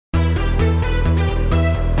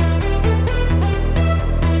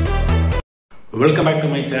Welcome back to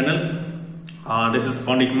my channel. This is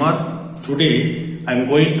Pandikumar. Today I am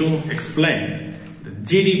going to explain the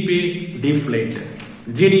GDP deflator.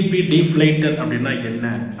 GDP deflator அப்படினா என்ன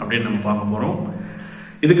அப்படினு நம்ம பார்க்க போறோம்.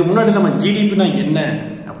 இதுக்கு முன்னாடி நம்ம GDP னா என்ன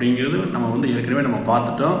அப்படிங்கிறது நம்ம ஏற்கனவே நம்ம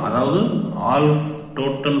பார்த்துட்டோம். அதாவது all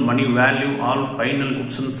total money value all final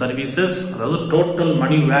goods and services, அதாவது total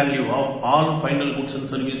money value of all final goods and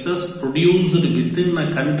services produced within a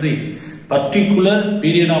country particular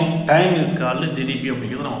period of time is called GDP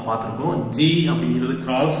அப்படிங்கிறது நம்ம பார்த்திருக்கோம். G அப்படிங்கிறது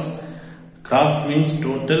cross means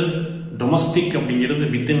total, domestic அப்படிங்கிறது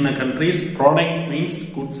within a countries, product means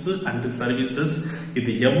goods and services. இது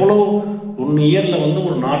எவ்வளவு ஒரு இயர்ல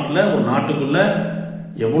ஒரு நாட்டுக்குள்ள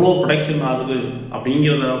எவ்வளவு ப்ரொடக்ஷன் ஆகுது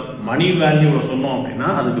அப்படிங்கறத மணி வேல்யூல சொன்னோம் அப்படின்னா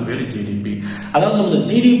அதுக்கு பேரு ஜிடிபி. அதாவது நம்ம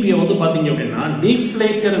ஜிடிபியை பாத்தீங்க அப்படின்னா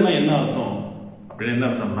டிஃப்ளேட்டர்னா என்ன அர்த்தம் அப்படின்னு என்ன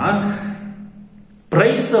அர்த்தம்னா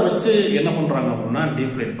பிரைஸ வச்சு என்ன பண்றாங்க அப்படின்னா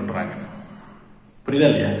டிஃப்ளேட் பண்றாங்க. புரியுதா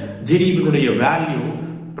இல்லையா? ஜிடிபியுடைய வேல்யூ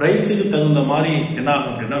பிரைஸுக்கு தகுந்த மாதிரி என்ன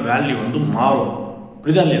ஆகும் அப்படின்னா வேல்யூ மாறும்.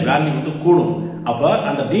 புரியுதா இல்லையா? வேல்யூ கூடும். அப்ப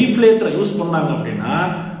அந்த டிஃப்ளேட்டரை யூஸ் பண்ணாங்க அப்படின்னா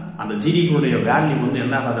அந்த ஜிடிபியுடைய வேல்யூ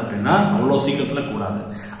என்ன ஆகாது அப்படின்னா அவ்வளவு சீக்கிரத்துல கூடாது.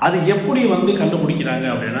 அது எப்படி கண்டுபிடிக்கிறாங்க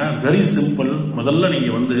அப்படின்னா வெரி சிம்பிள். முதல்ல நீங்க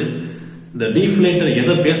இந்த டிஃப்ளேட்டர்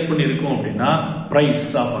எதை பேஸ் பண்ணி இருக்கும் அப்படின்னா பிரைஸ்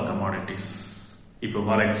ஆஃப் கமாடிட்டிஸ். இப்போ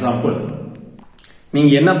ஃபார் எக்ஸாம்பிள்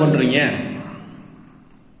நீங்க என்ன பண்றீங்க,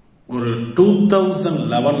 ஒரு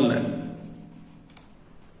 2011ல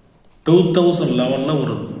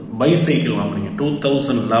ஒரு பைசைக்கிள் வாங்குறீங்க.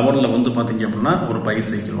 2011ல பாத்தீங்க அப்படின்னா ஒரு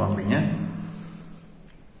பைசைக்கிள் வாங்குறீங்க.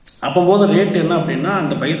 அப்போது ரேட் என்ன அப்படின்னா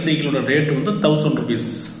அந்த பைசைக்கிளோட ரேட் 1000 rupees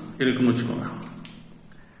இருக்குன்னு வச்சுக்கோங்க.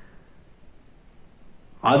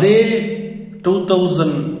 அதே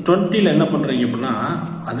 2020ல என்ன பண்றீங்க அப்படின்னா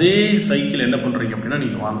அதே சைக்கிள் என்ன பண்றீங்க அப்படின்னா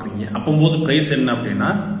நீங்க வாங்குறீங்க. அப்போது பிரைஸ் என்ன அப்படின்னா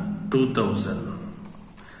 2000.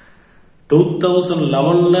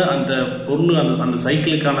 2011ல அந்த பொருள் அந்த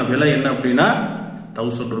சைக்கிளுக்கான விலை என்ன அப்படின்னா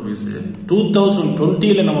 1000 rupees.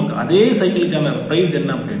 2020ல நமக்கு அதே சைக்கிளுக்கான பிரைஸ்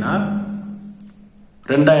என்ன அப்படின்னா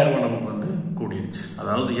 2000 ரூபாய் நமக்கு கூடிருச்சு.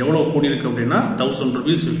 அதாவது எவ்வளவு கூடியிருக்கு அப்படின்னா 1000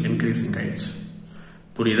 rupees இன்க்ரீசிங் ஆயிடுச்சு.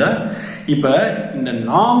 புரியுதா? இப்ப இந்த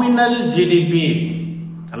நாமினல் ஜிடிபி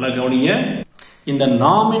நல்லா கவனிங்க. இந்த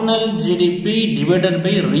nominal GDP divided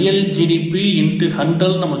by real GDP into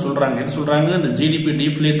 100 நம்ம சொல்றாங்க. என்ன சொல்றாங்க? இந்த ஜிடிபி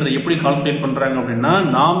டிஃப்ளேட்டர் எப்படி கால்குலேட் பண்றாங்க அப்படின்னா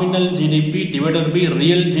nominal GDP divided by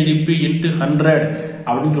real GDP into 100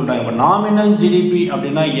 அப்படின்னு சொல்றாங்க. இப்ப நாமினல் ஜிடிபி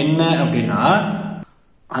அப்படின்னா என்ன அப்படின்னா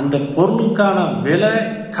அந்த பொருளுக்கான விலை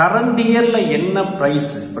கரண்ட் இயர்ல என்ன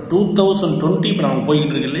பிரைஸ். இப்ப 2020 இப்ப நம்ம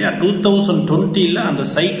போயிட்டு இருக்கு இல்லையா? 2020ல அந்த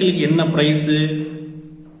சைக்கிளுக்கு என்ன பிரைஸ்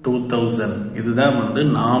 2000. இதுதான்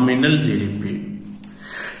நாமினல் ஜிடிபி.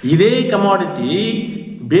 இதே கமாடிட்டி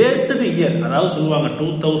பேஸ்டு இயர், அதாவது சொல்லுவாங்க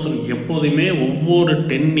 2000 எப்போதுமே ஒவ்வொரு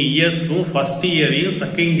 10 இயர்ஸும் ஃபர்ஸ்ட் இயரையும்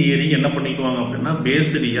செகண்ட் இயரையும் என்ன பண்ணிக்குவாங்க அப்படின்னா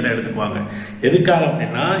பேஸ்டு இயரை எடுத்துக்குவாங்க. எதுக்காக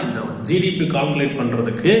அப்படின்னா இந்த ஜிடிபி கால்குலேட்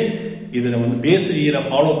பண்றதுக்கு இதுல பேஸ்ட் இயரை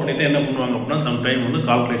ஃபாலோ பண்ணிட்டு என்ன பண்ணுவாங்க அப்படின்னா சம்டைம்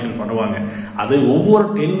கால்குலேஷன் பண்ணுவாங்க. அது ஒவ்வொரு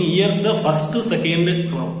 10 years first second.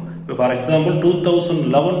 For example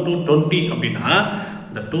 2011 to 20 அப்படின்னா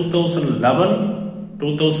இந்த 2011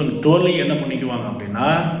 2012 என்ன பண்ணிக்குவாங்க அப்படின்னா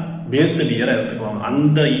பேஸ்ட் இயரை எடுத்துக்குவாங்க.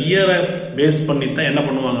 அந்த இயரை பேஸ் பண்ணி தான் என்ன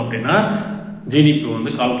பண்ணுவாங்க அப்படின்னா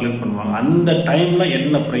ஜிடிபி கால்குலேட் பண்ணுவாங்க. அந்த டைம்ல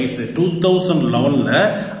என்ன பிரைஸ் 2011ல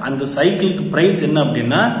அந்த சைக்கிளுக்கு பிரைஸ் என்ன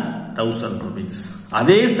அப்படின்னா 1000 rupees.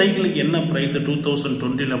 அதே சைக்கிளுக்கு என்ன பிரைஸ்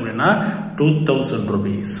 2020ல அப்படின்னா 2000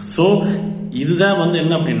 rupees. சோ இதுதான்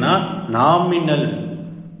என்ன அப்படின்னா நாமினல்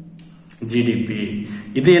ஜிடிபி.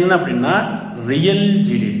 இது என்ன அப்படின்னா ரியல்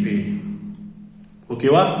ஜிடிபி.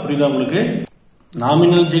 ஓகேவா? புரியுதா உங்களுக்கு?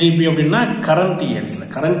 நாமினல் ஜிடிபி அப்படின்னா கரண்ட்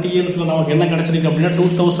இயர்ஸ்ல நமக்கு என்ன கிடைச்சிருக்கு அப்படின்னா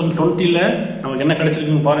 2020ல நமக்கு என்ன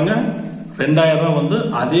கிடைச்சிருக்குன்னு பாருங்க 2000 ரூபாய்.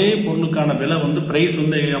 அதே பொருளுக்கான விலை பிரைஸ்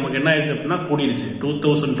நமக்கு என்ன ஆயிடுச்சு அப்படின்னா கூடிருச்சு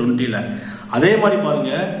 2020ல. அதே மாதிரி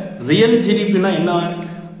பாருங்க ரியல் ஜிடிபினா என்ன,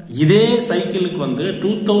 இதே சைக்கிளுக்கு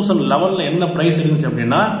 2011ல என்ன பிரைஸ் இருந்துச்சு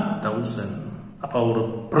அப்படின்னா 1000. அப்ப ஒரு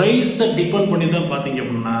பிரைஸ் டிபெண்ட் பண்ணி தான் பாத்தீங்க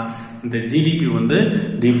அப்படின்னா இந்த ஜிடிபி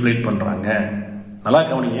டிஃப்ளேட் பண்றாங்க. நல்லா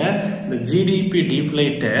கவனிங்க. இந்த GDP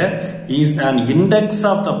deflator is an index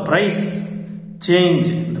of the price change,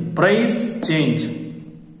 the price change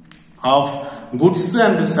of goods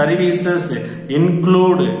and services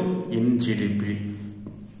include in GDP.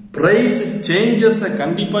 Price changes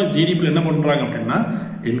கண்டிப்பா GDP என்ன பண்றாங்க அப்படின்னா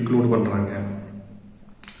include பண்றாங்க.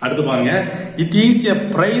 அடுத்து பாருங்க, it is a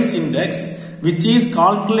price index which is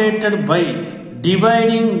calculated by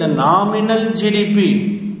dividing the nominal GDP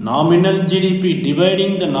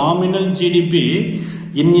dividing the nominal GDP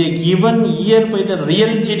in a given year by the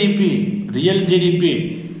real GDP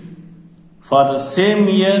for the same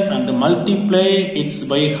year and multiply it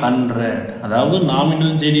by 100. அதாவது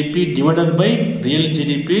nominal GDP divided by real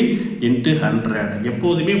GDP into 100.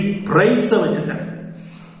 எப்போதுமே price வச்சுட்டேன்.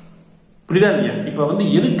 புரியுதா இல்லையா? இப்ப வந்து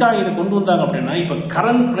எதுக்காக இதை கொண்டு வந்தாங்க அப்படின்னா, இப்ப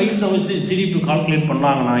கரண்ட் பிரைஸை வச்சு ஜிடிபி கால்குலேட்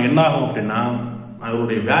பண்ணாங்கன்னா என்ன ஆகும் அப்படின்னா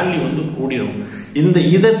அதனுடைய வேல்யூ வந்து கூடிரும்.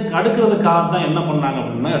 இதை அடுக்கிறதுக்காக தான் என்ன பண்ணாங்க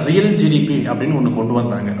அப்படின்னா ரியல் ஜிடிபி அப்படின்னு ஒண்ணு கொண்டு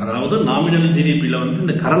வந்தாங்க. அதாவது நாமினல் ஜிடிபியில வந்து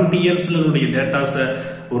இந்த கரண்ட் இயர்ஸ்ல டேட்டாஸை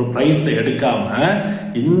ஒரு பிரைஸ் எடுக்காம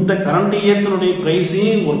இந்த கரண்ட் இயர்ஸ்னுடைய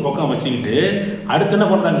பிரைஸையும் ஒரு பக்கம் வச்சுக்கிட்டு அடுத்து என்ன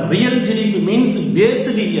பண்றாங்க, real GDP means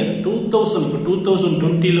based year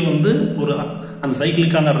 2020 வந்து ஒரு அந்த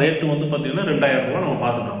சைக்கிளுக்கான ரேட் வந்து பாத்தீங்கன்னா 2000 ரூபாய் நம்ம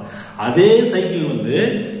பார்த்துட்டோம். அதே சைக்கிள் வந்து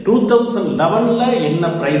 2011ல என்ன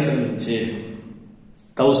பிரைஸ் இருந்துச்சு,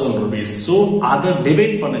 1000 rupees. ஸோ அதை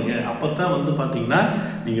டிவைட் பண்ணுங்க. அப்பதான் வந்து பாத்தீங்கன்னா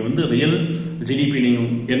நீங்க வந்து ரியல் ஜிடிபி நீங்க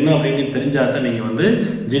என்ன அப்படின்னு தெரிஞ்சாதான் நீங்க வந்து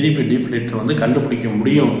ஜிடிபி டிஃப்ளேட்டர் வந்து கண்டுபிடிக்க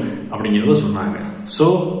முடியும் அப்படிங்கறத சொன்னாங்க. ஸோ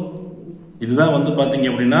இதுதான் வந்து பாத்தீங்க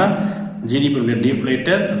அப்படின்னா ஜிடிபி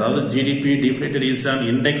டிஃப்ளேட்டர். அதாவது GDP deflator is an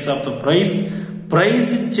index of the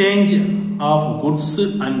price change of goods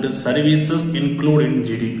and services include in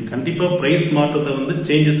GDP. கண்டிப்பா பிரைஸ் மாற்றத்தை வந்து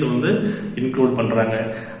சேஞ்சஸ் வந்து இன்க்ளூட் பண்றாங்க.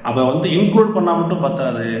 அப்ப வந்து இன்க்ளூட் பண்ணா மட்டும்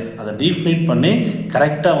பத்தாது, அதை டீஃப்ளேட் பண்ணி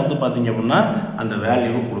கரெக்டா வந்து பாத்தீங்க அப்படின்னா அந்த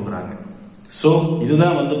வேல்யூவை கொடுக்குறாங்க. ஸோ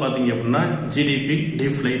இதுதான் வந்து பாத்தீங்க அப்படின்னா GDP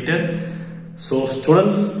deflator. So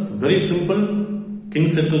students very simple,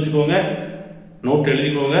 Kings எடுத்து வச்சுக்கோங்க, நோட்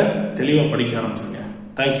எழுதிக்கோங்க, தெளிவா படிக்க ஆரம்பிச்சுங்க.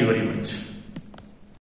 Thank you very much.